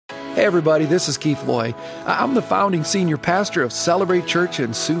Hey everybody, this is Keith Loy. I'm the founding senior pastor of Celebrate Church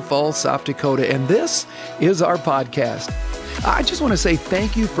in Sioux Falls, South Dakota, and this is our podcast. I just want to say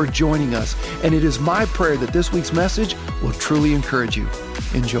thank you for joining us, and it is my prayer that this week's message will truly encourage you.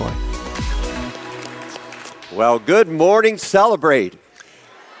 Enjoy. Well, good morning, Celebrate.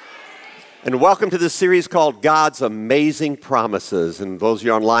 And welcome to this series called God's Amazing Promises. And those of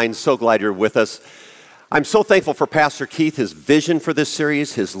you online, so glad you're with us. I'm so thankful for Pastor Keith, his vision for this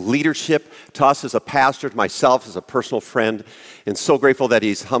series, his leadership to us as a pastor, to myself as a personal friend, and so grateful that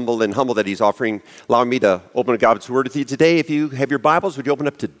he's humble that he's allowing me to open God's Word with you today. If you have your Bibles, would you open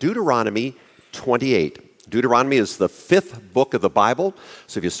up to Deuteronomy 28? Deuteronomy is the fifth book of the Bible,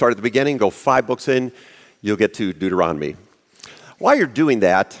 so if you start at the beginning, go 5 books in, you'll get to Deuteronomy. While you're doing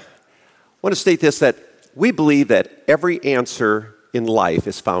that, I want to state this, that we believe that every answer in life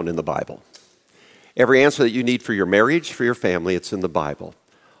is found in the Bible. Every answer that you need for your marriage, for your family, it's in the Bible.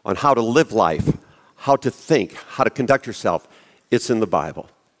 On how to live life, how to think, how to conduct yourself, it's in the Bible.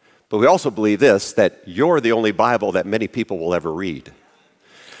 But we also believe this, that you're the only Bible that many people will ever read.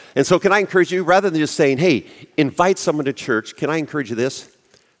 And so can I encourage you, rather than just saying, hey, invite someone to church, can I encourage you this?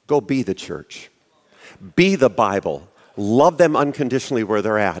 Go be the church. Be the Bible. Love them unconditionally where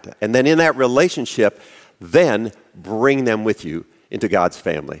they're at. And then in that relationship, then bring them with you into God's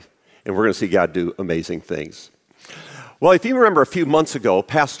family. And we're going to see God do amazing things. Well, if you remember a few months ago,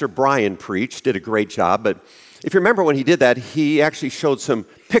 Pastor Brian preached, did a great job. But if you remember when he did that, he actually showed some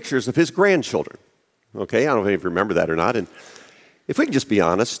pictures of his grandchildren. Okay, I don't know if you remember that or not. And if we can just be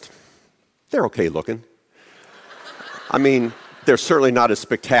honest, they're okay looking. I mean, they're certainly not as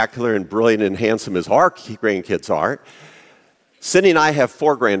spectacular and brilliant and handsome as our grandkids are. Cindy and I have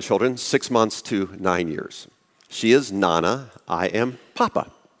 4 grandchildren, 6 months to 9 years. She is Nana, I am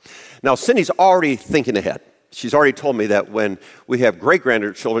Papa. Now, Cindy's already thinking ahead. She's already told me that when we have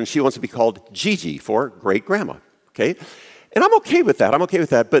great-grandchildren, she wants to be called Gigi for great-grandma, okay? And I'm okay with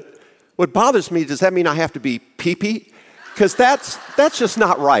that. But what bothers me, does that mean I have to be Pee-Pee? Because that's just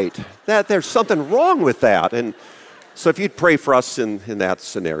not right. That there's something wrong with that. And so if you'd pray for us in that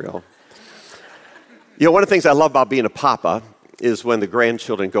scenario. You know, one of the things I love about being a papa is when the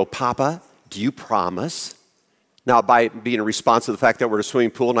grandchildren go, Papa, do you promise? Now, by being a response to the fact that we're at a swimming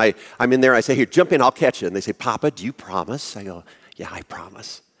pool, and I'm in there, and I say, here, jump in, I'll catch you. And they say, Papa, do you promise? I go, yeah, I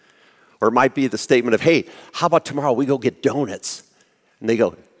promise. Or it might be the statement of, hey, how about tomorrow we go get donuts? And they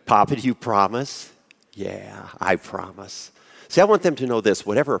go, Papa, do you promise? Yeah, I promise. See, I want them to know this.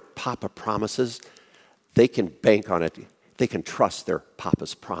 Whatever Papa promises, they can bank on it. They can trust their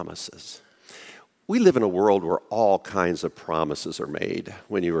Papa's promises. We live in a world where all kinds of promises are made.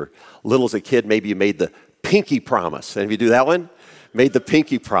 When you were little as a kid, maybe you made the pinky promise. Any of you do that one? Made the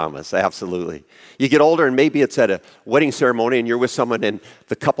pinky promise, absolutely. You get older and maybe it's at a wedding ceremony and you're with someone and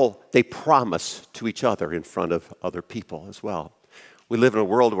the couple, they promise to each other in front of other people as well. We live in a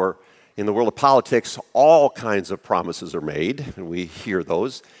world where, in the world of politics, all kinds of promises are made, and we hear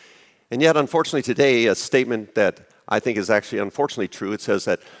those. And yet, unfortunately today, a statement that I think is actually unfortunately true, it says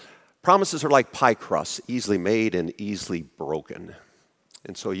that promises are like pie crusts, easily made and easily broken.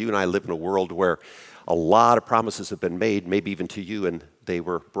 And so you and I live in a world where a lot of promises have been made, maybe even to you, and they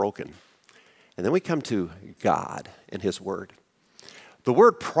were broken. And then we come to God and His Word. The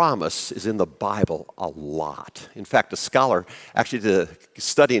word promise is in the Bible a lot. In fact, a scholar actually did a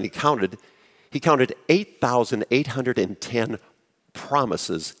study and he counted 8,810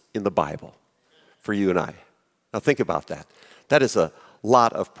 promises in the Bible for you and I. Now think about that. That is a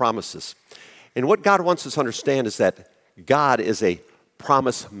lot of promises. And what God wants us to understand is that God is a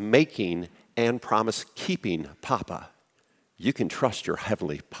promise-making and promise-keeping Papa. You can trust your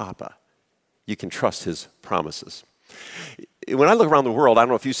heavenly Papa. You can trust His promises. When I look around the world, I don't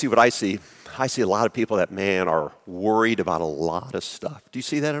know if you see what I see. I see a lot of people that, man, are worried about a lot of stuff. Do you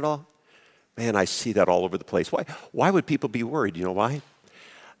see that at all? Man, I see that all over the place. Why would people be worried? You know why?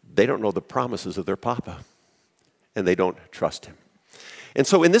 They don't know the promises of their Papa, and they don't trust Him. And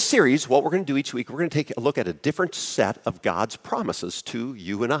so in this series, what we're going to do each week, we're going to take a look at a different set of God's promises to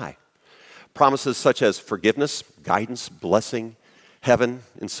you and I. Promises such as forgiveness, guidance, blessing, heaven,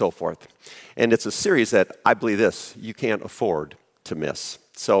 and so forth. And it's a series that I believe this, you can't afford to miss.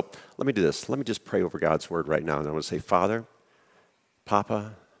 So let me do this. Let me just pray over God's Word right now. And I want to say, Father,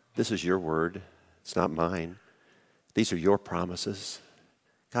 Papa, this is your word. It's not mine. These are your promises.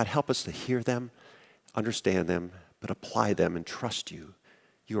 God, help us to hear them, understand them, but apply them and trust you.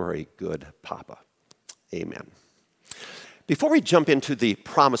 You are a good Papa. Amen. Before we jump into the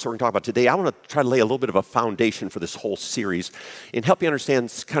promise we're going to talk about today, I want to try to lay a little bit of a foundation for this whole series and help you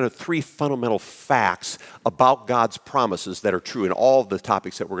understand kind of three fundamental facts about God's promises that are true in all of the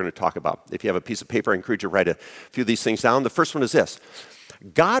topics that we're going to talk about. If you have a piece of paper, I encourage you to write a few of these things down. The first one is this: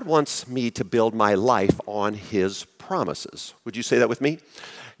 God wants me to build my life on His promises. Would you say that with me?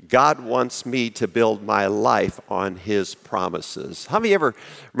 God wants me to build my life on His promises. How many of you ever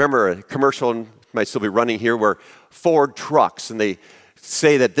remember a commercial, and might still be running here, where Ford trucks, and they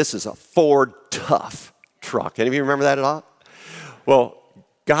say that this is a Ford Tough truck? Any of you remember that at all? Well,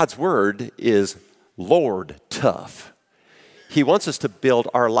 God's word is Lord Tough. He wants us to build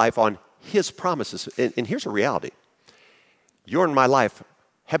our life on His promises. And here's a reality. Your and my life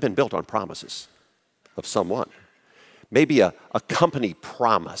have been built on promises of someone. Maybe a company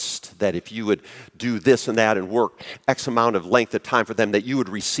promised that if you would do this and that and work X amount of length of time for them, that you would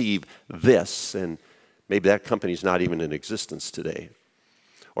receive this. And maybe that company's not even in existence today.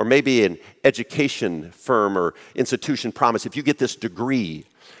 Or maybe an education firm or institution promised, if you get this degree,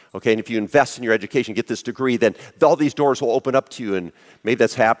 okay, and if you invest in your education, get this degree, then all these doors will open up to you. And maybe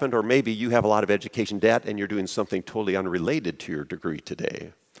that's happened, or maybe you have a lot of education debt and you're doing something totally unrelated to your degree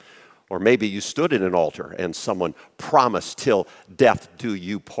today. Or maybe you stood in an altar and someone promised till death do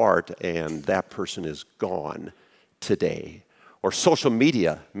you part, and that person is gone today. Or social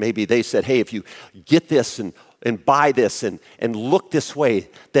media, maybe they said, hey, if you get this and buy this and look this way,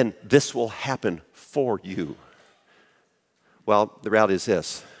 then this will happen for you. Well, the reality is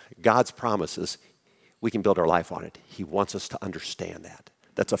this: God's promises, we can build our life on it. He wants us to understand that.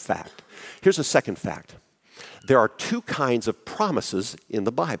 That's a fact. Here's a second fact. There are two kinds of promises in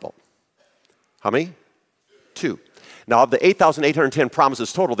the Bible. How many? Two. Now, of the 8,810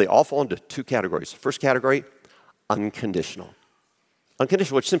 promises total, they all fall into two categories. First category, unconditional.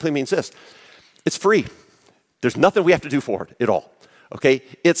 Unconditional, which simply means this: it's free. There's nothing we have to do for it at all. Okay?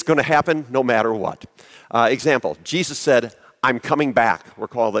 It's going to happen no matter what. Example, Jesus said, I'm coming back. We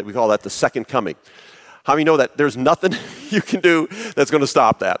call that the second coming. How many know that there's nothing you can do that's going to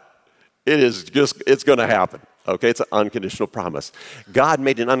stop that? It's going to happen. Okay, it's an unconditional promise. God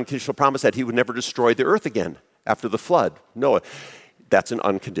made an unconditional promise that He would never destroy the earth again after the flood. Noah, that's an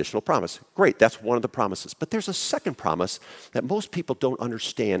unconditional promise. Great, that's one of the promises. But there's a second promise that most people don't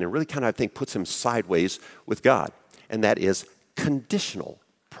understand and really kind of, I think, puts Him sideways with God, and that is conditional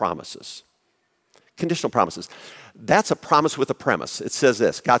promises. Conditional promises. That's a promise with a premise. It says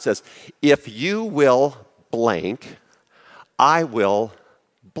this: God says, if you will blank, I will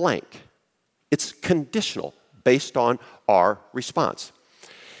blank. It's conditional, based on our response.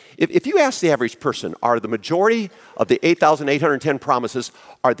 If you ask the average person, are the majority of the 8,810 promises,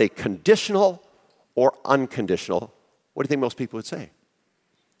 are they conditional or unconditional? What do you think most people would say?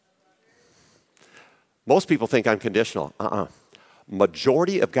 Most people think unconditional.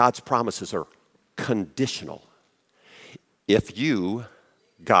 Majority of God's promises are conditional. If you,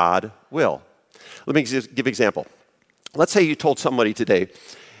 God will. Let me give an example. Let's say you told somebody today,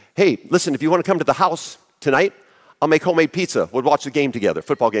 hey, listen, if you want to come to the house tonight, I'll make homemade pizza. We'll watch the game together,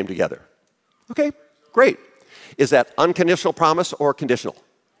 football game together. Okay, great. Is that unconditional promise or conditional?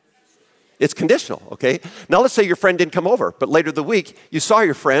 It's conditional, okay? Now let's say your friend didn't come over, but later the week you saw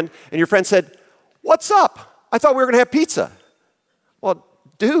your friend and your friend said, what's up? I thought we were going to have pizza. Well,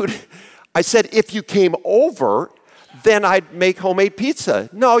 dude, I said if you came over, then I'd make homemade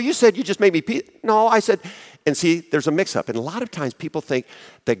pizza. No, you said you just made me pizza. No, I said... And see, there's a mix-up. And a lot of times people think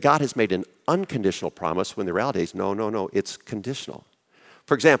that God has made an unconditional promise when the reality is, no, it's conditional.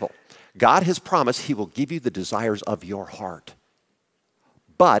 For example, God has promised He will give you the desires of your heart.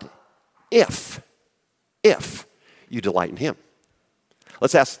 But if you delight in Him.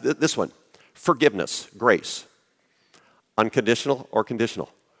 Let's ask this one. Forgiveness, grace. Unconditional or conditional?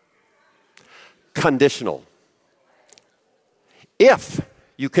 Conditional. If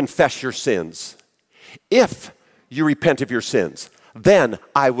you confess your sins, if you repent of your sins, then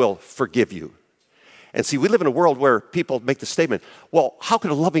I will forgive you. And see, we live in a world where people make the statement, well, how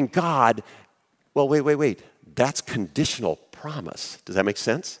could a loving God, well, wait. That's conditional promise. Does that make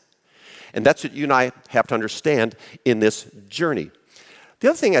sense? And that's what you and I have to understand in this journey. The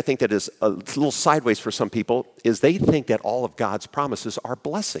other thing I think that is a little sideways for some people is they think that all of God's promises are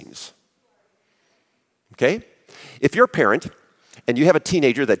blessings. Okay? If you're a parent and you have a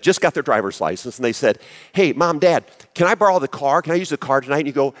teenager that just got their driver's license and they said, hey, Mom, Dad, can I borrow the car? Can I use the car tonight? And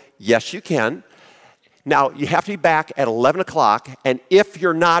you go, yes, you can. Now, you have to be back at 11 o'clock, and if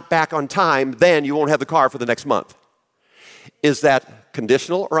you're not back on time, then you won't have the car for the next month. Is that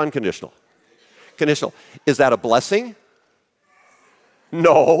conditional or unconditional? Conditional. Is that a blessing?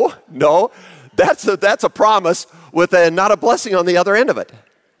 No. That's a promise with not a blessing on the other end of it.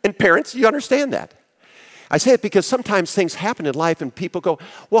 And parents, you understand that. I say it because sometimes things happen in life and people go,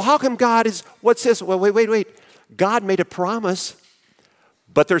 well, how come God is, what's this? Well, wait. God made a promise,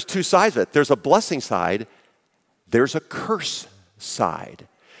 but there's two sides of it. There's a blessing side, there's a curse side.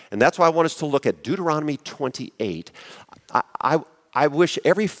 And that's why I want us to look at Deuteronomy 28. I wish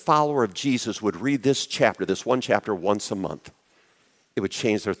every follower of Jesus would read this chapter, this one chapter, once a month. It would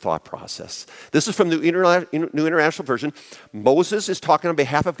change their thought process. This is from the New International Version. Moses is talking on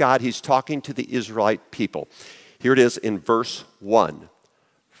behalf of God. He's talking to the Israelite people. Here it is in verse 1.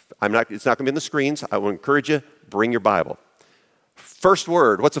 It's not going to be in the screens. I will encourage you, bring your Bible. First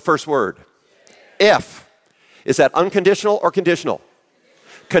word, what's the first word? If. Is that unconditional or conditional?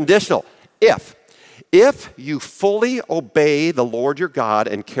 Conditional. If you fully obey the Lord your God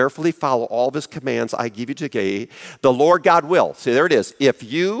and carefully follow all of his commands I give you today, the Lord God will. See, there it is. If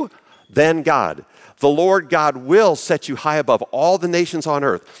you, then God. The Lord God will set you high above all the nations on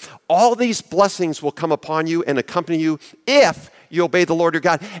earth. All these blessings will come upon you and accompany you if you obey the Lord your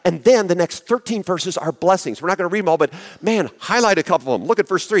God. And then the next 13 verses are blessings. We're not going to read them all, but man, highlight a couple of them. Look at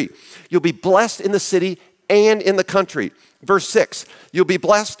verse 3. You'll be blessed in the city and in the country. Verse 6, you'll be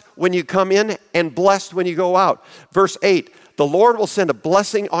blessed when you come in and blessed when you go out. Verse 8, the Lord will send a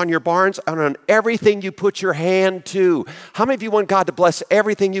blessing on your barns and on everything you put your hand to. How many of you want God to bless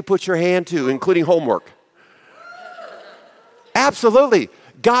everything you put your hand to, including homework? Absolutely.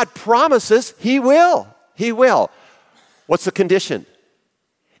 God promises he will. He will. What's the condition?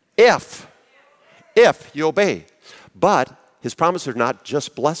 If you obey. But his promises are not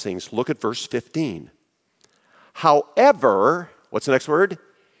just blessings. Look at verse 15. However, what's the next word?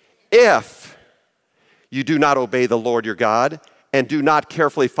 If you do not obey the Lord your God and do not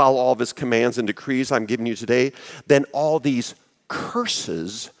carefully follow all of his commands and decrees I'm giving you today, then all these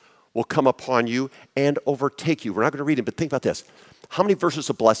curses will come upon you and overtake you. We're not going to read them, but think about this. How many verses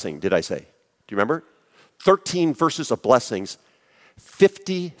of blessing did I say? Do you remember? 13 verses of blessings,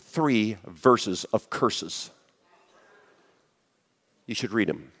 53 verses of curses. You should read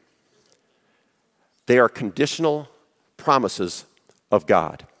them. They are conditional promises of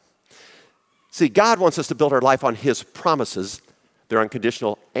God. See, God wants us to build our life on his promises. They're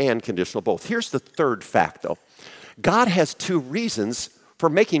unconditional and conditional both. Here's the third fact, though. God has two reasons for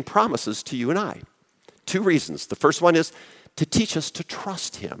making promises to you and I. Two reasons. The first one is to teach us to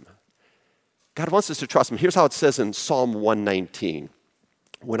trust him. God wants us to trust him. Here's how it says in Psalm 119.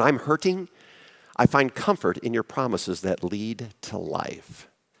 When I'm hurting, I find comfort in your promises that lead to life.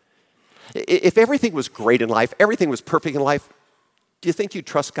 If everything was great in life, everything was perfect in life, do you think you'd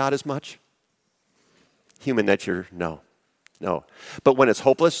trust God as much? Human nature, no. But when it's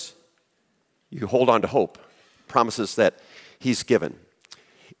hopeless, you hold on to hope, promises that he's given.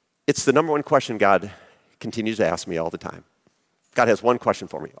 It's the number one question God continues to ask me all the time. God has one question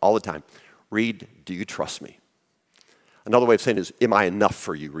for me all the time. Reed, do you trust me? Another way of saying it is, am I enough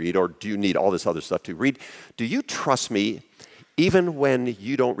for you, Reed? Or do you need all this other stuff too? Reed, do you trust me even when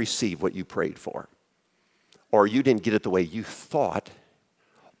you don't receive what you prayed for? Or you didn't get it the way you thought,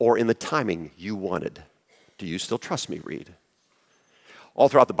 or in the timing you wanted? Do you still trust me, Reed? All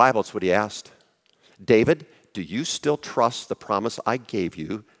throughout the Bible, it's what he asked. David, do you still trust the promise I gave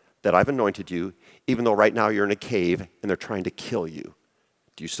you that I've anointed you, even though right now you're in a cave and they're trying to kill you?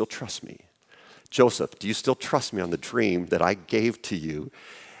 Do you still trust me? Joseph, do you still trust me on the dream that I gave to you,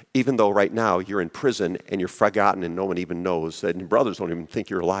 even though right now you're in prison and you're forgotten and no one even knows, and your brothers don't even think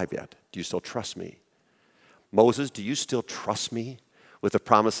you're alive yet? Do you still trust me? Moses, do you still trust me with the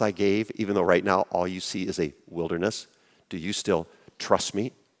promise I gave, even though right now all you see is a wilderness? Do you still trust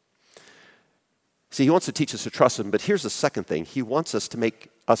me? See, he wants to teach us to trust him, but here's the second thing. He wants us to make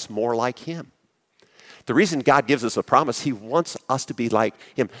us more like him. The reason God gives us a promise, he wants us to be like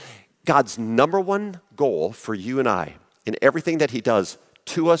him. God's number one goal for you and I, in everything that he does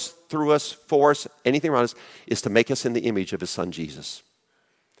to us, through us, for us, anything around us, is to make us in the image of his son, Jesus.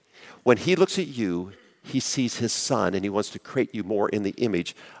 When he looks at you, he sees his son, and he wants to create you more in the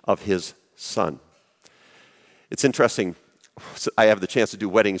image of his son. It's interesting. I have the chance to do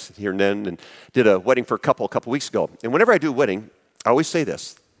weddings here and then, and did a wedding for a couple weeks ago. And whenever I do a wedding, I always say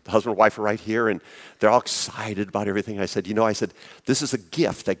this. The husband and wife are right here, and they're all excited about everything. I said, this is a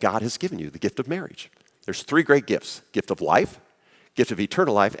gift that God has given you, the gift of marriage. There's three great gifts: gift of life, gift of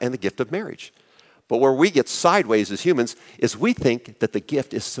eternal life, and the gift of marriage. But where we get sideways as humans is we think that the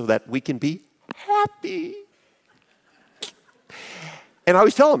gift is so that we can be happy. And I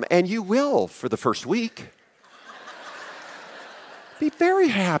always tell them, and you will for the first week. Be very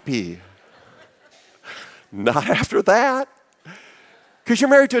happy. Not after that. Because you're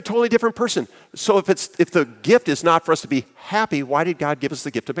married to a totally different person. So if the gift is not for us to be happy, why did God give us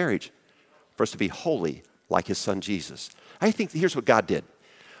the gift of marriage? For us to be holy, like his son Jesus. I think here's what God did.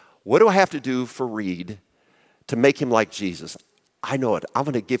 What do I have to do for Reed to make him like Jesus? I know it. I'm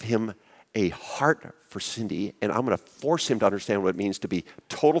going to give him a heart for Cindy, and I'm going to force him to understand what it means to be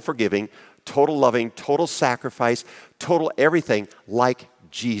total forgiving, total loving, total sacrifice, total everything like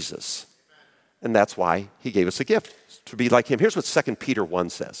Jesus. And that's why he gave us a gift, to be like him. Here's what 2 Peter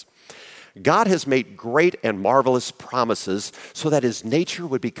 1 says. God has made great and marvelous promises so that his nature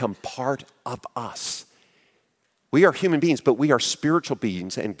would become part of us. We are human beings, but we are spiritual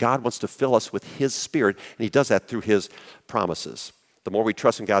beings, and God wants to fill us with his spirit, and he does that through his promises. The more we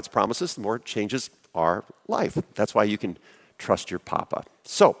trust in God's promises, the more it changes our life. That's why you can trust your papa.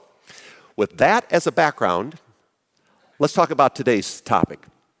 So, with that as a background, let's talk about today's topic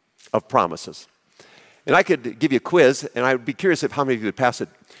of promises. And I could give you a quiz, and I would be curious if how many of you would pass it,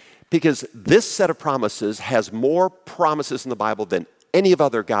 because this set of promises has more promises in the Bible than any of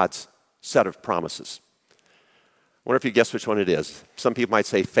other God's set of promises. I wonder if you guess which one it is. Some people might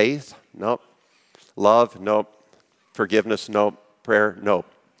say faith, nope. Love, nope. Forgiveness, nope. Prayer, nope.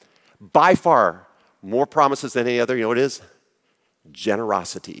 By far, more promises than any other, you know what it is?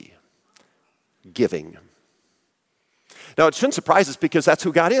 Generosity, giving. Now, it shouldn't surprise us because that's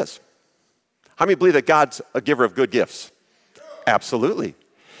who God is. How many believe that God's a giver of good gifts? Absolutely.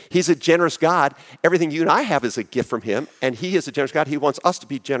 He's a generous God. Everything you and I have is a gift from him, and he is a generous God. He wants us to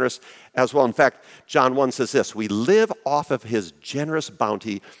be generous as well. In fact, John 1 says this, we live off of his generous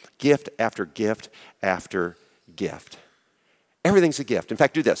bounty, gift after gift after gift. Everything's a gift. In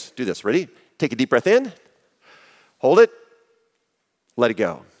fact, do this. Ready? Take a deep breath in, hold it, let it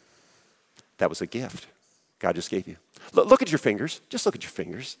go. That was a gift God just gave you. Look at your fingers. Just look at your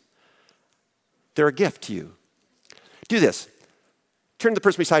fingers. They're a gift to you. Do this. Turn to the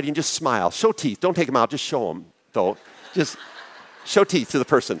person beside you and just smile. Show teeth. Don't take them out. Just show them, though. Just show teeth to the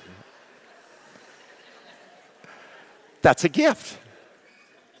person. That's a gift.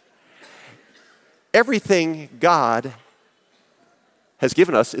 Everything God has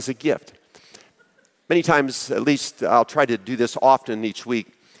given us is a gift. Many times, at least I'll try to do this often each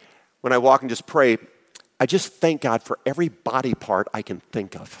week, when I walk and just pray, I just thank God for every body part I can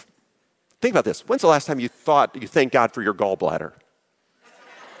think of. Think about this. When's the last time you thought you thanked God for your gallbladder?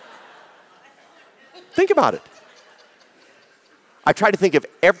 Think about it. I try to think of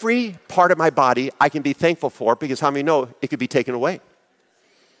every part of my body I can be thankful for because how many know it could be taken away?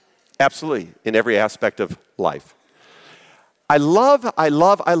 Absolutely, in every aspect of life. I love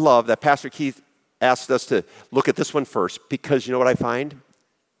that Pastor Keith asked us to look at this one first because you know what I find?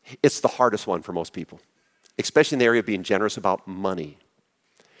 It's the hardest one for most people, especially in the area of being generous about money.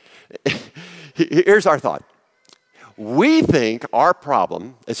 Here's our thought. We think our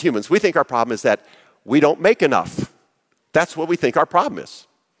problem, as humans, is that we don't make enough. That's what we think our problem is.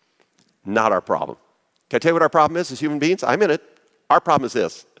 Not our problem. Can I tell you what our problem is as human beings? I'm in it. Our problem is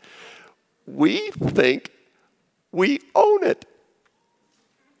this. We think we own it.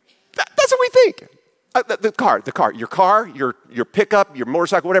 That's what we think. Your car, your pickup, your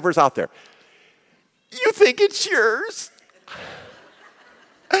motorcycle, whatever is out there. You think it's yours.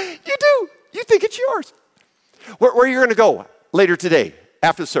 You do. You think it's yours. Where are you going to go later today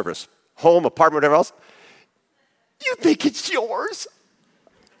after the service? Home, apartment, whatever else? You think it's yours.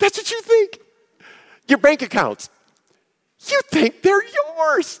 That's what you think. Your bank accounts. You think they're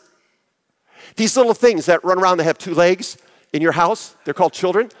yours. These little things that run around that have two legs in your house, they're called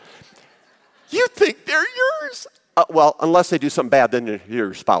children. You think they're yours. Well, unless they do something bad, then they're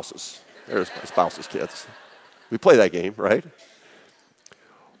your spouses. They're spouses' kids. We play that game, right?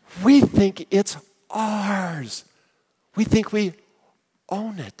 We think it's ours. We think we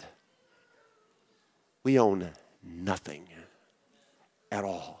own it. We own nothing at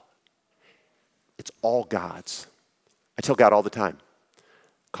all. It's all God's. I tell God all the time,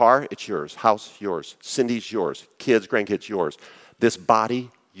 car, it's yours. House, yours. Cindy's yours. Kids, grandkids, yours. This body,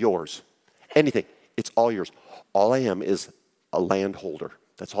 yours. Anything, it's all yours. All I am is a landholder.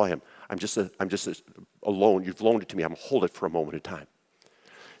 That's all I am. I'm just a loan. You've loaned it to me. I'm going to hold it for a moment at a time.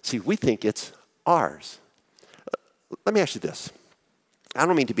 See, we think it's ours. Let me ask you this. I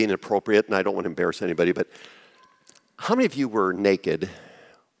don't mean to be inappropriate, and I don't want to embarrass anybody, but how many of you were naked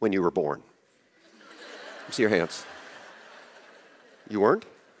when you were born? Let me see your hands. You weren't?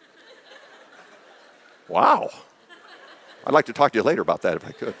 Wow. I'd like to talk to you later about that if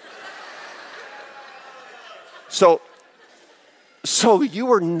I could. So you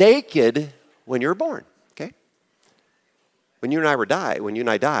were naked when you were born, okay? When you and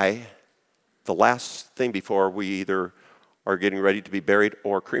I die, the last thing before we either are getting ready to be buried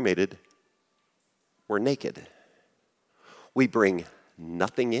or cremated, we're naked. We bring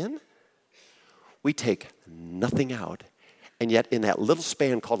nothing in. We take nothing out. And yet in that little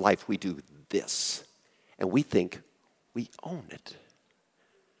span called life, we do this. And we think we own it.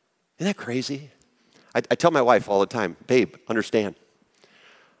 Isn't that crazy? I tell my wife all the time, babe, understand.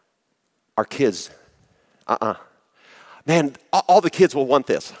 Our kids, man, all the kids will want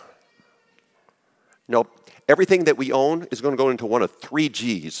this. No, everything that we own is going to go into one of 3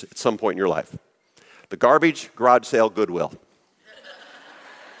 G's at some point in your life. The garbage, garage sale, Goodwill.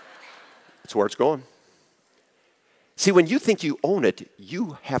 That's where it's going. See, when you think you own it,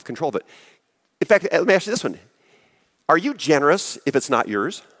 you have control of it. In fact, let me ask you this one. Are you generous if it's not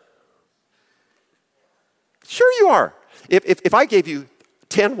yours? Sure you are. If I gave you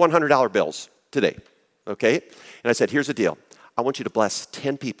 10 $100 bills today, okay, and I said, here's the deal. I want you to bless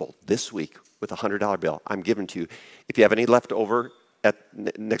 10 people this week with a $100 bill I'm giving to you. If you have any left over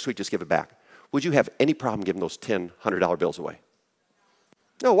next week, just give it back. Would you have any problem giving those 10 $100 bills away?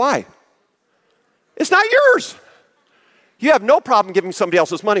 No, why? It's not yours. You have no problem giving somebody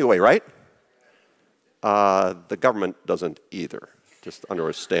else's money away, right? The government doesn't either. Just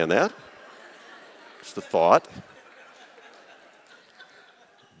understand that. Just a thought.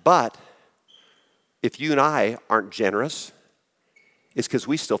 But if you and I aren't generous, it's because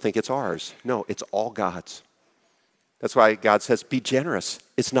we still think it's ours. No, it's all God's. That's why God says, be generous.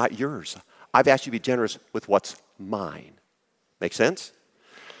 It's not yours. I've asked you to be generous with what's mine. Make sense?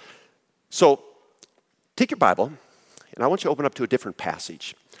 So, take your Bible, and I want you to open up to a different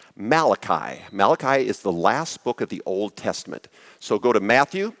passage. Malachi. Malachi is the last book of the Old Testament. So go to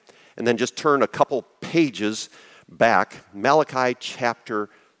Matthew, and then just turn a couple pages back. Malachi chapter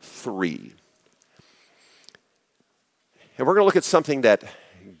 3. And we're going to look at something that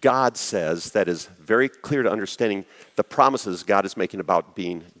God says that is very clear to understanding the promises God is making about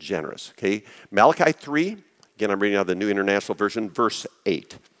being generous. Okay? Malachi 3, again, I'm reading out of the New International Version, verse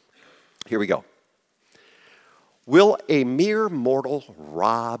 8. Here we go. Will a mere mortal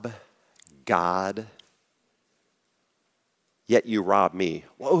rob God? Yet you rob me.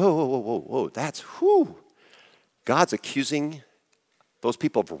 Whoa, whoa, whoa, whoa, whoa. That's whew. God's accusing those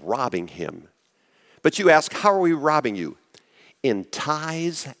people of robbing him. But you ask, how are we robbing you? In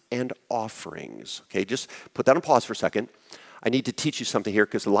tithes and offerings. Okay, just put that on pause for a second. I need to teach you something here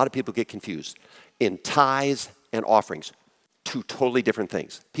because a lot of people get confused. In tithes and offerings. 2 totally different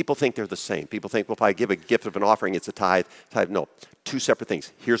things. People think they're the same. People think, well, if I give a gift of an offering, it's a tithe. No, 2 separate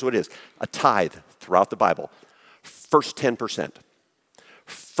things. Here's what it is. A tithe throughout the Bible. First 10%.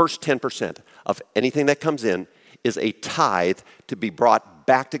 First 10% of anything that comes in is a tithe to be brought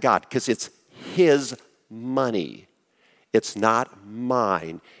back to God because it's his money. It's not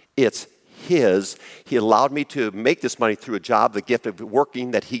mine. It's his. He allowed me to make this money through a job, the gift of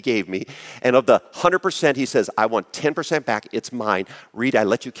working that he gave me. And of the 100%, he says, I want 10% back. It's mine. Reed, I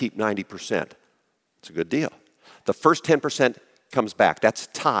let you keep 90%. It's a good deal. The first 10% comes back. That's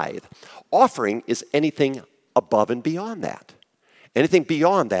tithe. Offering is anything above and beyond that. Anything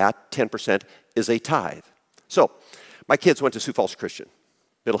beyond that, 10%, is a tithe. So, my kids went to Sioux Falls Christian,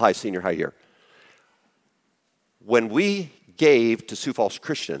 middle high, senior high year. When we gave to Sioux Falls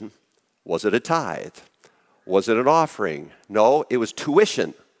Christian, was it a tithe? Was it an offering? No, it was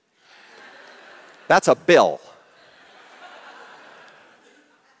tuition. That's a bill.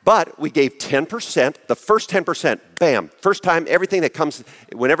 But we gave 10%, the first 10%, bam. First time, everything that comes,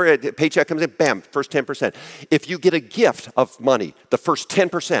 whenever a paycheck comes in, bam, first 10%. If you get a gift of money, the first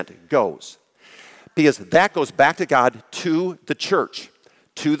 10% goes. Because that goes back to God, to the church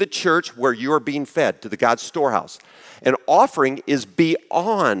where you are being fed, to the God's storehouse. An offering is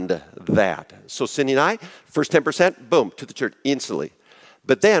beyond that. So Cindy and I, first 10%, boom, to the church instantly.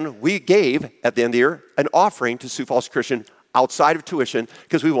 But then we gave, at the end of the year, an offering to Sioux Falls Christian outside of tuition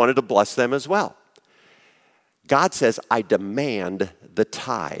because we wanted to bless them as well. God says, I demand the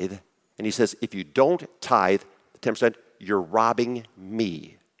tithe. And he says, if you don't tithe 10%, you're robbing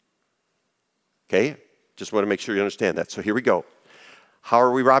me. Okay? Just want to make sure you understand that. So here we go. How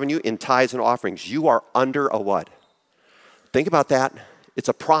are we robbing you? In tithes and offerings. You are under a what? Think about that. It's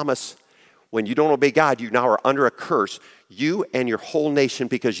a promise. When you don't obey God, you now are under a curse. You and your whole nation,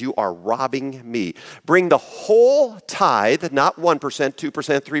 because you are robbing me. Bring the whole tithe, not 1%, 2%,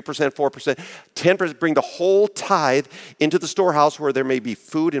 3%, 4%, 10%. Bring the whole tithe into the storehouse where there may be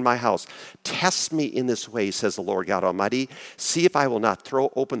food in my house. Test me in this way, says the Lord God Almighty. See if I will not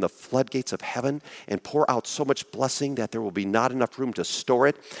throw open the floodgates of heaven and pour out so much blessing that there will be not enough room to store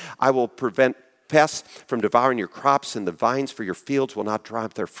it. I will pests from devouring your crops, and the vines for your fields will not dry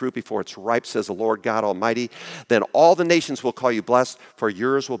up their fruit before it's ripe, says the Lord God Almighty. Then all the nations will call you blessed, for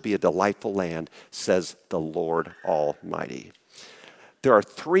yours will be a delightful land, says the Lord Almighty. There are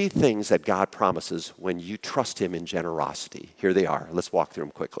three things that God promises when you trust him in generosity. Here they are. Let's walk through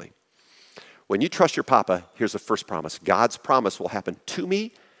them quickly. When you trust your papa, here's the first promise. God's promise will happen to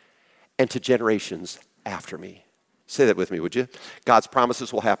me and to generations after me. Say that with me, would you? God's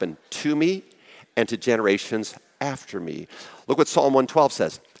promises will happen to me and to generations after me. Look what Psalm 112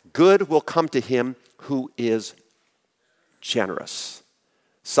 says. Good will come to him who is generous.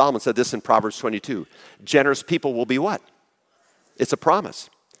 Solomon said this in Proverbs 22. Generous people will be what? It's a promise.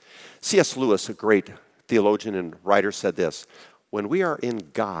 C.S. Lewis, a great theologian and writer, said this. When we are in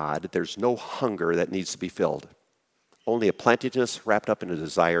God, there's no hunger that needs to be filled. Only a plenteousness wrapped up in a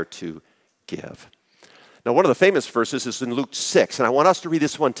desire to give. Now, one of the famous verses is in Luke 6, and I want us to read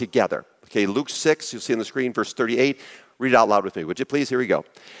this one together. Okay, Luke 6, you'll see on the screen, verse 38. Read it out loud with me, would you please? Here we go.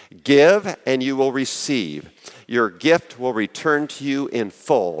 Give, and you will receive. Your gift will return to you in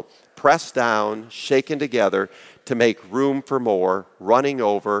full, pressed down, shaken together, to make room for more, running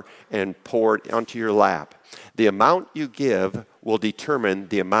over, and poured onto your lap. The amount you give will determine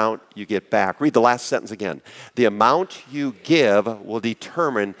the amount you get back. Read the last sentence again. The amount you give will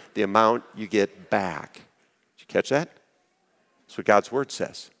determine the amount you get back. Did you catch that? That's what God's word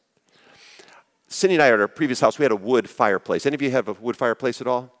says. Cindy and I at our previous house, we had a wood fireplace. Any of you have a wood fireplace at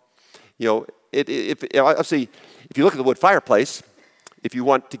all? You know, obviously, if you look at the wood fireplace, if you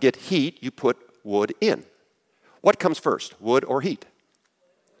want to get heat, you put wood in. What comes first, wood or heat?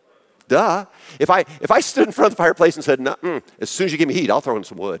 Duh. If I stood in front of the fireplace and said, as soon as you give me heat, I'll throw in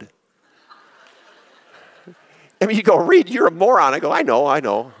some wood. I mean, you go, Reed, you're a moron. I go, I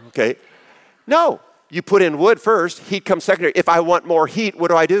know. Okay. No, you put in wood first, heat comes secondary. If I want more heat,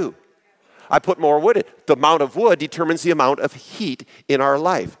 what do? I put more wood in. The amount of wood determines the amount of heat in our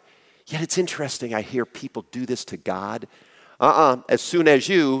life. Yet it's interesting, I hear people do this to God. As soon as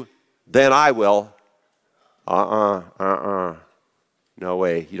you, then I will. No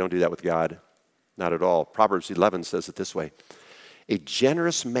way. You don't do that with God. Not at all. Proverbs 11 says it this way. A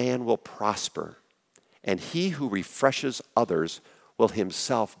generous man will prosper, and he who refreshes others will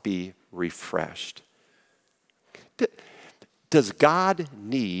himself be refreshed. Does God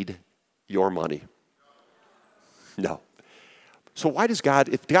need your money? No. So why does God,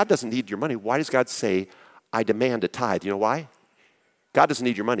 if God doesn't need your money, why does God say, I demand a tithe? You know why? God doesn't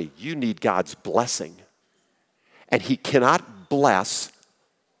need your money. You need God's blessing. And he cannot bless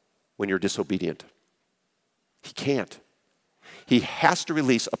when you're disobedient. He can't. He has to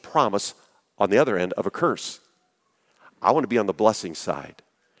release a promise on the other end of a curse. I want to be on the blessing side.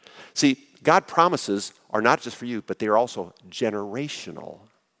 See, God promises are not just for you, but they are also generational.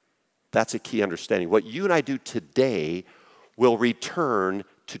 That's a key understanding. What you and I do today will return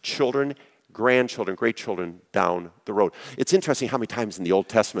to children, grandchildren, great children down the road. It's interesting how many times in the Old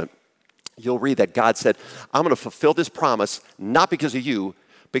Testament you'll read that God said, I'm going to fulfill this promise, not because of you,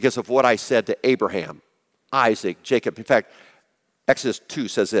 because of what I said to Abraham, Isaac, Jacob. In fact, Exodus 2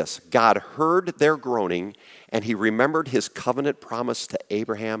 says this, God heard their groaning, and he remembered his covenant promise to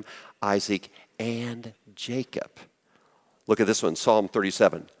Abraham, Isaac, and Jacob. Look at this one, Psalm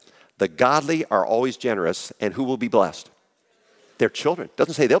 37. The godly are always generous, and who will be blessed? Their children. It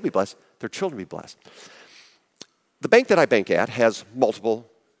doesn't say they'll be blessed, their children will be blessed. The bank that I bank at has multiple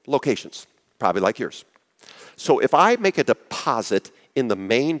locations, probably like yours. So if I make a deposit in the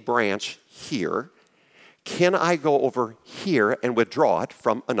main branch here, can I go over here and withdraw it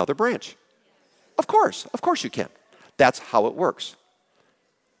from another branch? Of course you can. That's how it works.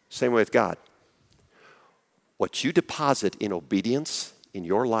 Same way with God. What you deposit in obedience in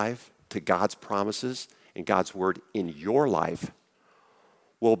your life to God's promises and God's word in your life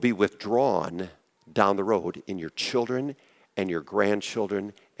will be withdrawn down the road in your children and your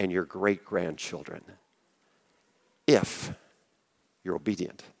grandchildren and your great-grandchildren if you're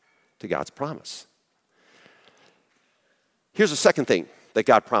obedient to God's promise. Here's the second thing that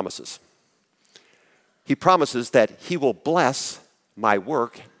God promises. He promises that he will bless my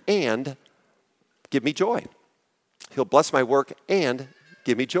work and give me joy. He'll bless my work and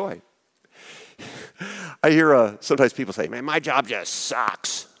give me joy. I hear sometimes people say, man, my job just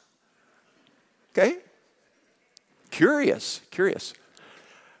sucks. Okay? Curious.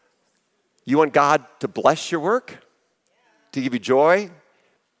 You want God to bless your work? To give you joy?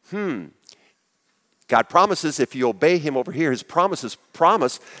 God promises if you obey him over here, his promises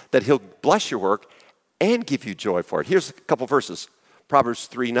promise that he'll bless your work and give you joy for it. Here's a couple verses. Proverbs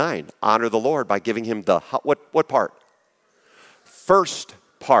 3:9. Honor the Lord by giving him the, what part? First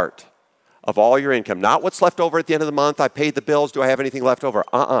part of all your income. Not what's left over at the end of the month. I paid the bills. Do I have anything left over?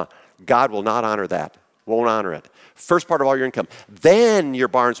 God will not honor that. Won't honor it. First part of all your income. Then your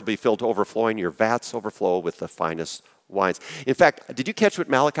barns will be filled to overflowing. Your vats overflow with the finest wines. In fact, did you catch what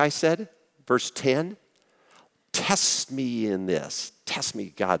Malachi said? Verse 10. Test me in this. Test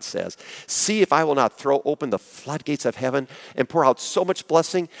me, God says. See if I will not throw open the floodgates of heaven and pour out so much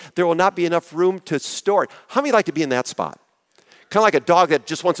blessing, there will not be enough room to store it. How many like to be in that spot? Kind of like a dog that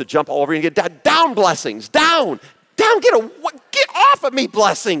just wants to jump all over you and get down blessings. Down. Get off of me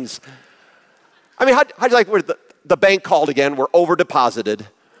blessings. I mean, how'd you like where the bank called again? We're over deposited.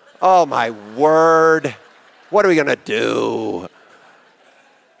 Oh my word. What are we going to do?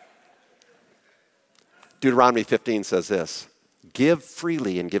 Deuteronomy 15 says this, give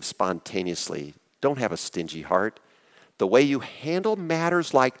freely and give spontaneously. Don't have a stingy heart. The way you handle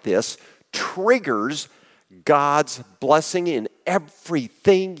matters like this triggers God's blessing in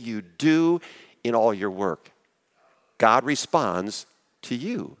everything you do in all your work. God responds to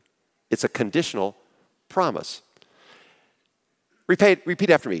you. It's a conditional promise.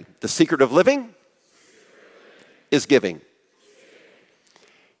 Repeat after me. The secret of living is giving.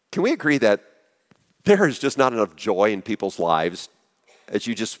 Can we agree that there is just not enough joy in people's lives as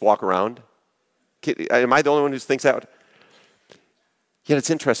you just walk around? Am I the only one who thinks that? Yet it's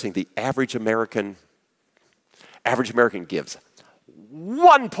interesting, the average American gives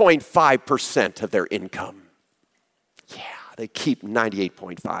 1.5% of their income. Yeah, they keep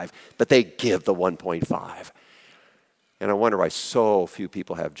 98.5, but they give the 1.5. And I wonder why so few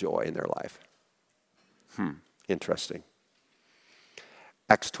people have joy in their life. Interesting.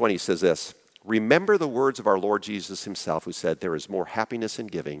 Acts 20 says this, remember the words of our Lord Jesus himself who said, there is more happiness in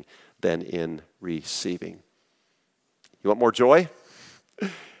giving than in receiving. You want more joy?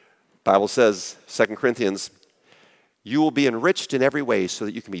 Bible says, 2 Corinthians, you will be enriched in every way so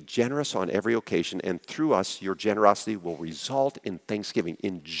that you can be generous on every occasion, and through us, your generosity will result in thanksgiving,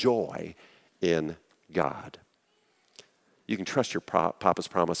 in joy in God. You can trust your Papa's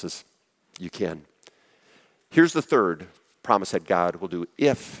promises. You can. Here's the third promise that God will do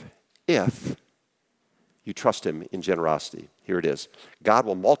if you trust him in generosity. Here it is. God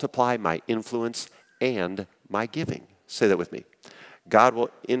will multiply my influence and my giving. Say that with me. God will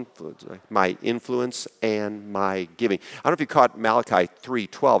influence my influence and my giving. I don't know if you caught Malachi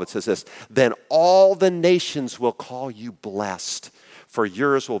 3:12. It says this, then all the nations will call you blessed, for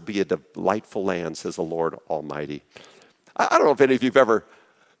yours will be a delightful land, says the Lord Almighty. I don't know if any of you have ever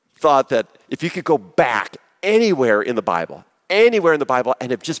thought that if you could go back anywhere in the Bible, and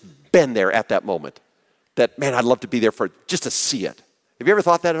have just been there at that moment, that, man, I'd love to be there just to see it. Have you ever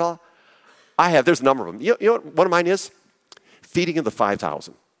thought that at all? I have. There's a number of them. You know what one of mine is? Feeding of the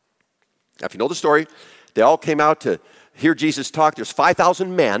 5,000. Now, if you know the story, they all came out to hear Jesus talk. There's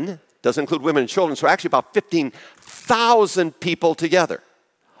 5,000 men, doesn't include women and children, so actually about 15,000 people together,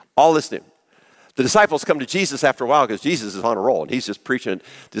 all listening. The disciples come to Jesus after a while because Jesus is on a roll and he's just preaching.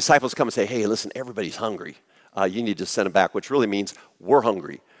 The disciples come and say, hey, listen, everybody's hungry. You need to send them back, which really means we're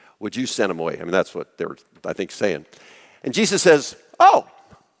hungry. Would you send them away? I mean, that's what they were, I think, saying. And Jesus says, oh,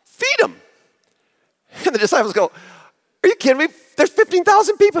 feed them. And the disciples go, are you kidding me? There's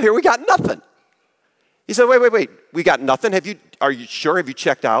 15,000 people here. We got nothing. He said, wait. We got nothing? Are you sure? Have you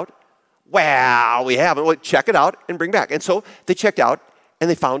checked out? Well, we haven't. Well, check it out and bring back. And so they checked out and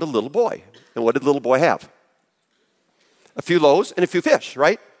they found a little boy. And what did the little boy have? A few loaves and a few fish,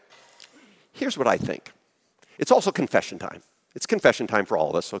 right? Here's what I think. It's also confession time. It's confession time for all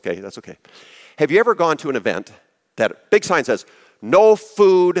of us. Okay, that's okay. Have you ever gone to an event that big sign says, no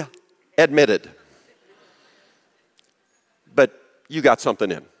food admitted? But you got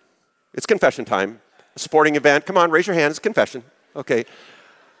something in. It's confession time. A sporting event. Come on, raise your hand. It's confession. Okay.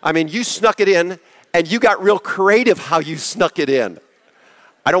 I mean, you snuck it in, and you got real creative how you snuck it in.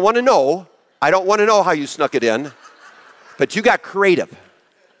 I don't want to know how you snuck it in, but you got creative.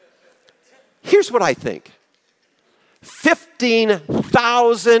 Here's what I think.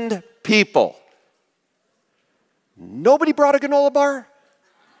 15,000 people. Nobody brought a granola bar?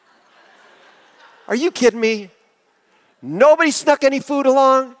 Are you kidding me? Nobody snuck any food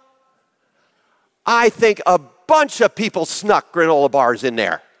along? I think a bunch of people snuck granola bars in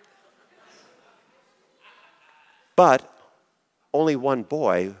there. But only one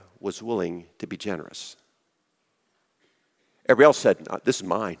boy was willing to be generous. Everybody else said, no, this is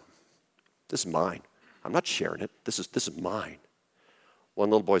mine. This is mine. I'm not sharing it. This is mine. One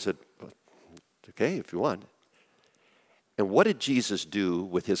little boy said, okay, if you want. And what did Jesus do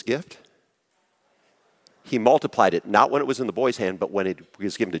with his gift? He multiplied it, not when it was in the boy's hand, but when it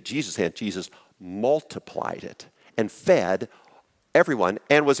was given to Jesus' hand, Jesus multiplied it and fed Everyone.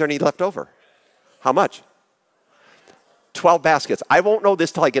 And was there any left over? How much? 12 baskets. I won't know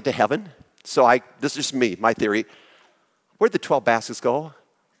this till I get to heaven. So this is just me, my theory. Where'd the 12 baskets go?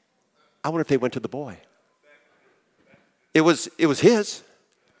 I wonder if they went to the boy. It was his.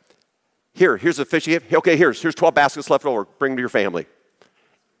 Here's the fish he gave. Okay, here's 12 baskets left over. Bring them to your family.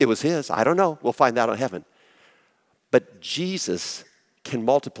 It was his. I don't know. We'll find out in heaven. But Jesus can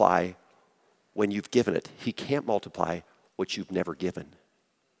multiply when you've given it. He can't multiply what you've never given.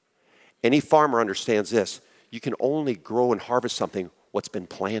 Any farmer understands this. You can only grow and harvest something what's been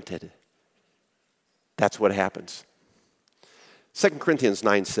planted. That's what happens. 2 Corinthians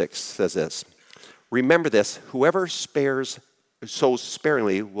 9:6 says this. Remember this, whoever sows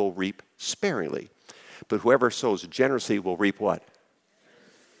sparingly will reap sparingly. But whoever sows generously will reap what?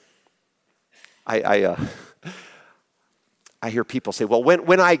 I hear people say, well,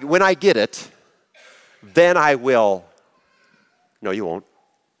 when I get it, then I will. No, you won't.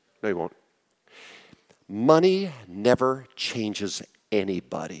 No, you won't. Money never changes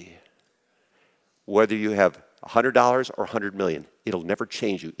anybody. Whether you have $100 or $100 million, it'll never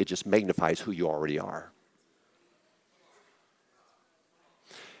change you. It just magnifies who you already are.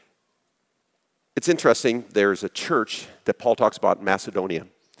 It's interesting, there's a church that Paul talks about in Macedonia.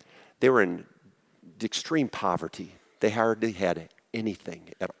 They were in extreme poverty. They hardly had anything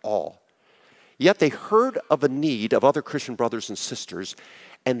at all. Yet they heard of a need of other Christian brothers and sisters,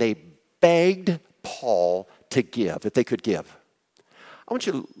 and they begged Paul to give, if they could give. I want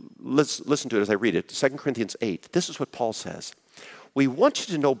you to listen to it as I read it. 2 Corinthians 8. This is what Paul says. We want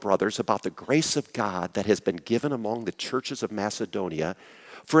you to know, brothers, about the grace of God that has been given among the churches of Macedonia.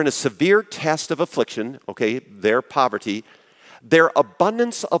 For in a severe test of affliction, okay, their poverty, their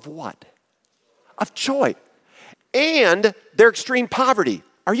abundance of what? Of joy. And their extreme poverty.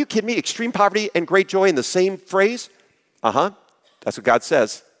 Are you kidding me? Extreme poverty and great joy in the same phrase? That's what God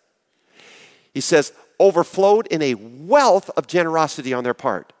says. He says, overflowed in a wealth of generosity on their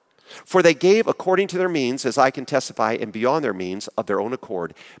part. For they gave according to their means, as I can testify, and beyond their means of their own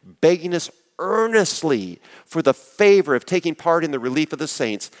accord, begging us earnestly for the favor of taking part in the relief of the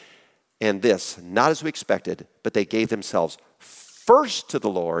saints. And this, not as we expected, but they gave themselves first to the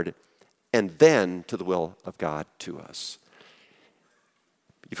Lord and then to the will of God to us.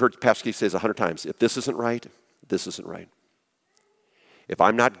 You've heard Pastor Keith say this 100 times. If this isn't right, this isn't right. If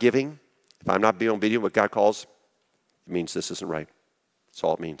I'm not giving, if I'm not being obedient to what God calls, it means this isn't right. That's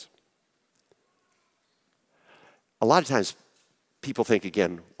all it means. A lot of times, people think,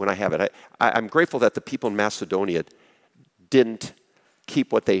 again, when I have it, I'm grateful that the people in Macedonia didn't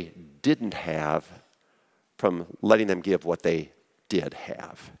keep what they didn't have from letting them give what they did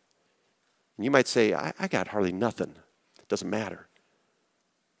have. And you might say, I got hardly nothing. It doesn't matter.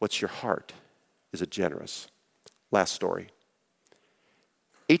 What's your heart? Is it generous? Last story.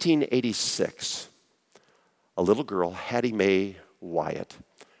 1886, a little girl, Hattie Mae Wyatt,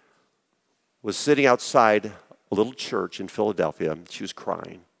 was sitting outside a little church in Philadelphia. She was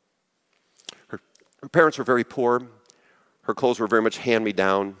crying. Her parents were very poor. Her clothes were very much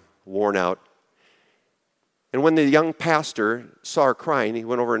hand-me-down, worn out. And when the young pastor saw her crying, he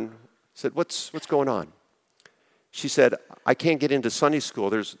went over and said, what's going on? She said, I can't get into Sunday school.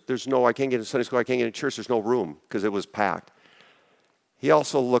 I can't get into Sunday school. I can't get into church. There's no room because it was packed. He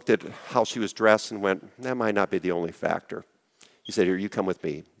also looked at how she was dressed and went, that might not be the only factor. He said, here, you come with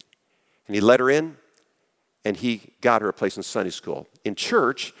me. And he let her in, and he got her a place in Sunday school. In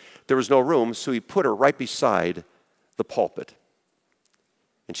church, there was no room, so he put her right beside the pulpit.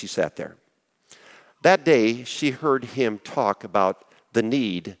 And she sat there. That day, she heard him talk about the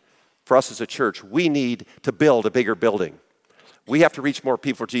need for us as a church. We need to build a bigger building. We have to reach more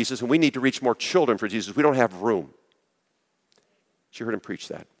people for Jesus, and we need to reach more children for Jesus. We don't have room. She heard him preach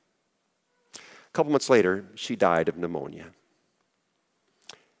that. A couple months later, she died of pneumonia.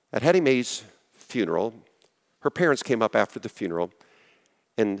 At Hattie Mae's funeral, her parents came up after the funeral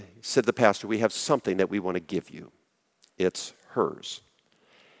and said to the pastor, we have something that we want to give you. It's hers.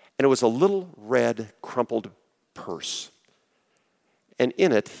 And it was a little red crumpled purse. And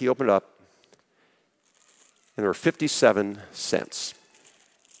in it, he opened it up, and there were 57 cents.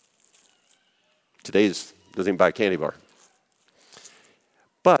 Today's doesn't even buy a candy bar.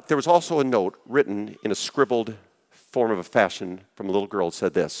 But there was also a note written in a scribbled form of a fashion from a little girl that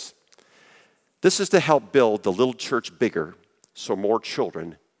said this. This is to help build the little church bigger so more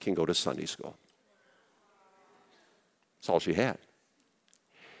children can go to Sunday school. That's all she had.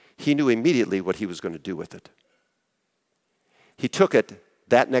 He knew immediately what he was going to do with it. He took it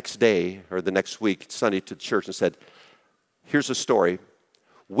that next day or the next week, Sunday, to the church and said, here's a story.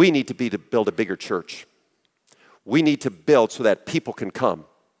 We need to build a bigger church. We need to build so that people can come.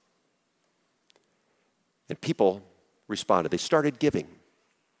 And people responded. They started giving.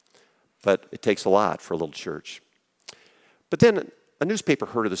 But it takes a lot for a little church. But then a newspaper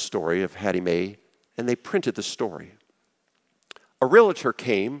heard of the story of Hattie Mae, and they printed the story. A realtor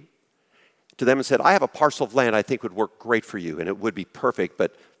came to them and said, I have a parcel of land I think would work great for you, and it would be perfect,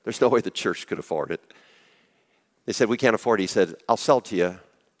 but there's no way the church could afford it. They said, we can't afford it. He said, I'll sell it to you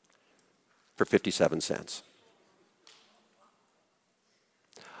for 57 cents.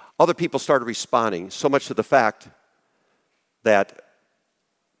 Other people started responding, so much to the fact that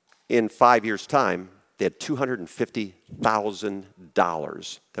in 5 years' time, they had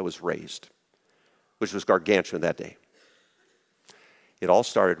 $250,000 that was raised, which was gargantuan that day. It all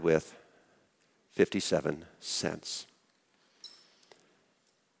started with 57 cents.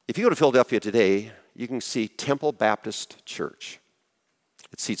 If you go to Philadelphia today, you can see Temple Baptist Church.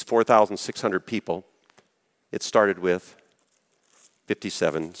 It seats 4,600 people. It started with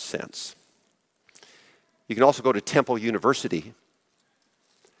 57 cents. You can also go to Temple University,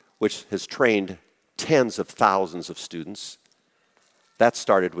 which has trained tens of thousands of students. That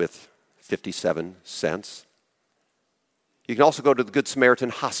started with 57 cents. You can also go to the Good Samaritan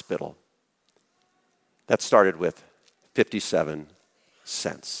Hospital. That started with 57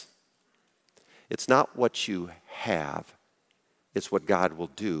 cents. It's not what you have, it's what God will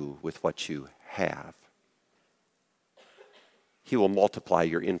do with what you have. He will multiply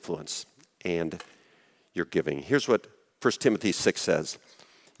your influence and your giving. Here's what 1 Timothy 6 says.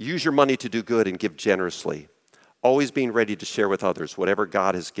 Use your money to do good and give generously, always being ready to share with others whatever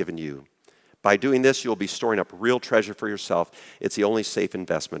God has given you. By doing this, you'll be storing up real treasure for yourself. It's the only safe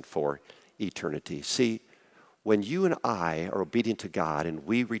investment for eternity. See, when you and I are obedient to God and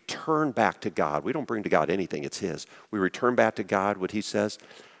we return back to God, we don't bring to God anything, it's His. We return back to God what He says.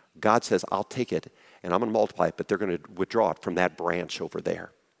 God says, I'll take it and I'm going to multiply it, but they're going to withdraw it from that branch over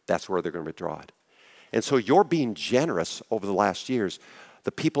there. That's where they're going to withdraw it. And so you're being generous over the last years.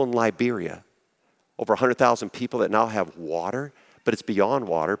 The people in Liberia, over 100,000 people that now have water, but it's beyond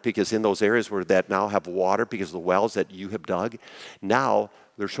water because in those areas where that now have water because of the wells that you have dug, now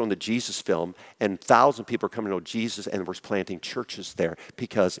they're showing the Jesus film and 1,000 people are coming to know Jesus and we're planting churches there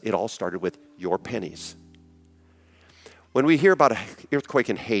because it all started with your pennies. When we hear about an earthquake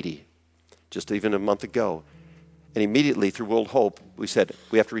in Haiti, just even a month ago, and immediately through World Hope, we said,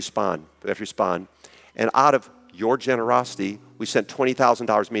 we have to respond. We have to respond. And out of your generosity, we sent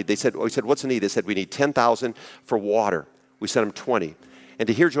 $20,000 we said, what's the need? They said, we need $10,000 for water. We sent them 20. And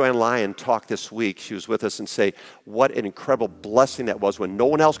to hear Joanne Lyon talk this week, she was with us and say, what an incredible blessing that was when no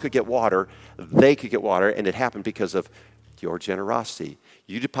one else could get water, they could get water, and it happened because of your generosity.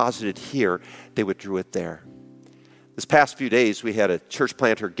 You deposited here, they withdrew it there. This past few days, we had a church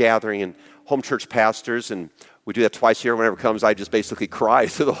planter gathering and home church pastors, and we do that twice a year. Whenever it comes, I just basically cry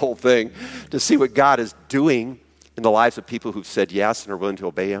through the whole thing to see what God is doing in the lives of people who've said yes and are willing to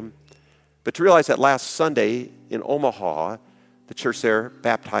obey Him. But to realize that last Sunday in Omaha, the church there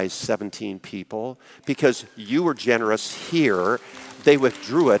baptized 17 people because you were generous here. They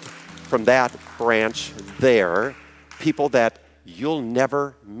withdrew it from that branch there. People that you'll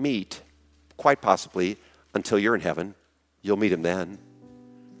never meet, quite possibly, until you're in heaven. You'll meet them then.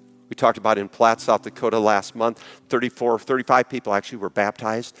 We talked about in Platte, South Dakota last month, 35 people actually were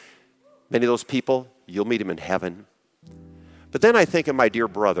baptized. Many of those people, you'll meet them in heaven. But then I think of my dear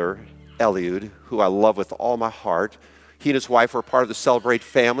brother, Eliud, who I love with all my heart. He and his wife were part of the Celebrate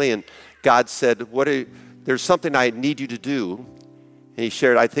family, and God said, there's something I need you to do. And he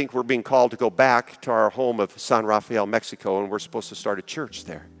shared, I think we're being called to go back to our home of San Rafael, Mexico, and we're supposed to start a church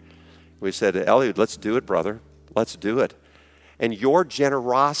there. We said, Eliud, let's do it, brother. Let's do it. And your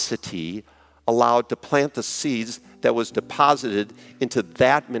generosity allowed to plant the seeds that was deposited into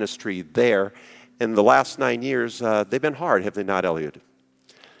that ministry there. And the last 9 years, they've been hard, have they not, Eliud?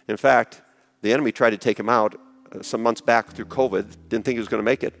 In fact, the enemy tried to take him out some months back through COVID. Didn't think he was going to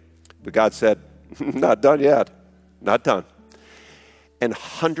make it. But God said, not done yet. Not done. And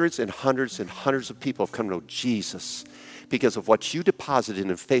hundreds and hundreds and hundreds of people have come to know Jesus because of what you deposited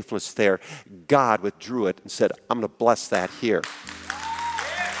in faithfulness there. God withdrew it and said, I'm going to bless that here.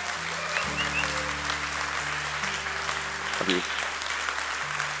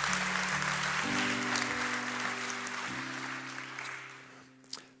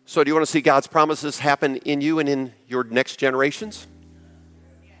 So do you want to see God's promises happen in you and in your next generations?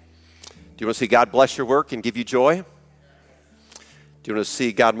 Do you want to see God bless your work and give you joy? Do you want to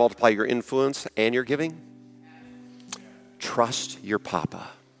see God multiply your influence and your giving? Trust your Papa.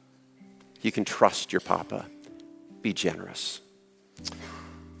 You can trust your Papa. Be generous.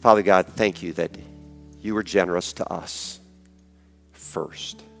 Father God, thank you that you were generous to us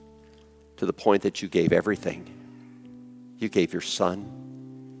first, to the point that you gave everything. You gave your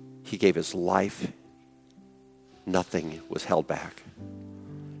son. He gave his life. Nothing was held back.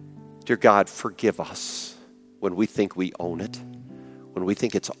 Dear God, forgive us when we think we own it, when we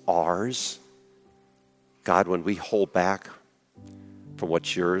think it's ours. God, when we hold back from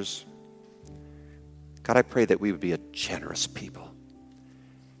what's yours. God, I pray that we would be a generous people.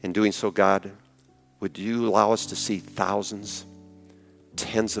 In doing so, God, would you allow us to see thousands,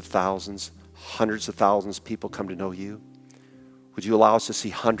 tens of thousands, hundreds of thousands of people come to know you? Would you allow us to see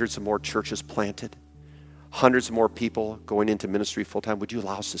hundreds of more churches planted? Hundreds of more people going into ministry full-time? Would you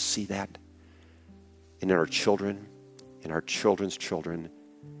allow us to see that in our children, in our children's children,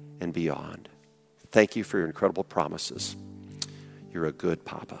 and beyond? Thank you for your incredible promises. You're a good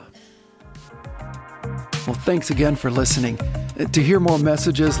Papa. Well, thanks again for listening. To hear more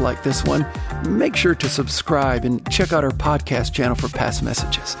messages like this one, make sure to subscribe and check out our podcast channel for past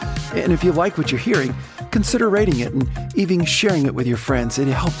messages. And if you like what you're hearing, consider rating it and even sharing it with your friends. It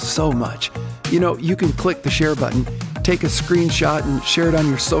helps so much. You know, you can click the share button, take a screenshot and share it on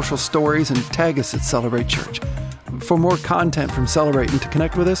your social stories and tag us at Celebrate Church. For more content from Celebrate and to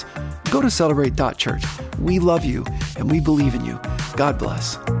connect with us, go to celebrate.church. We love you and we believe in you. God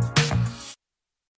bless.